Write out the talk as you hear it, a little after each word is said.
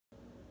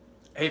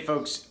Hey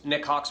folks,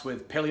 Nick Hawks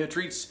with Paleo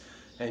Treats,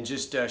 and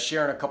just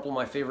sharing a couple of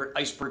my favorite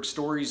iceberg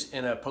stories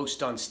in a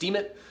post on Steam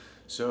It.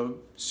 So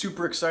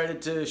super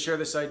excited to share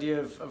this idea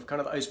of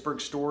kind of the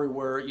iceberg story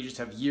where you just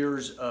have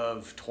years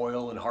of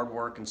toil and hard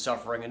work and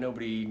suffering and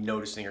nobody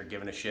noticing or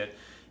giving a shit.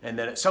 And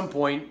then at some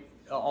point,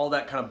 all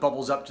that kind of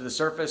bubbles up to the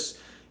surface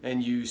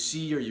and you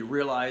see or you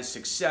realize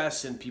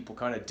success and people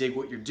kind of dig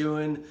what you're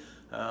doing.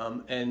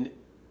 And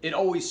it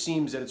always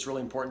seems that it's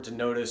really important to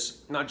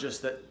notice not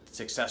just that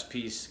success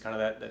piece, kind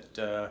of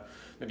that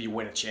maybe you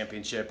win a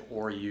championship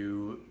or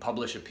you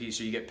publish a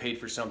piece or you get paid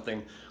for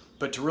something,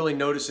 but to really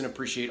notice and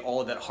appreciate all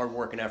of that hard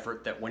work and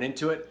effort that went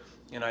into it.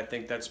 And I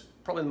think that's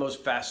probably the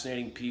most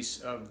fascinating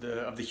piece of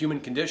the human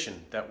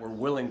condition, that we're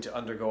willing to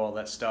undergo all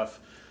that stuff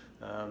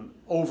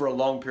over a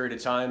long period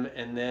of time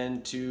and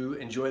then to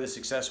enjoy the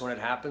success when it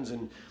happens.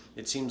 And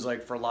it seems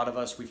like for a lot of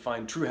us, we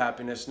find true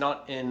happiness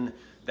not in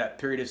that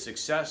period of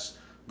success,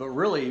 but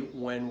really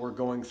when we're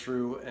going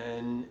through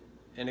and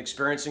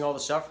experiencing all the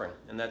suffering.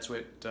 And that's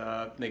what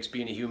makes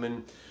being a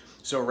human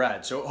so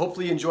rad. So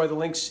hopefully you enjoy the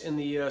links in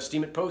the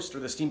Steam It post or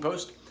the Steam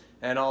post,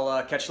 and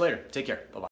I'll catch you later. Take care. Bye-bye.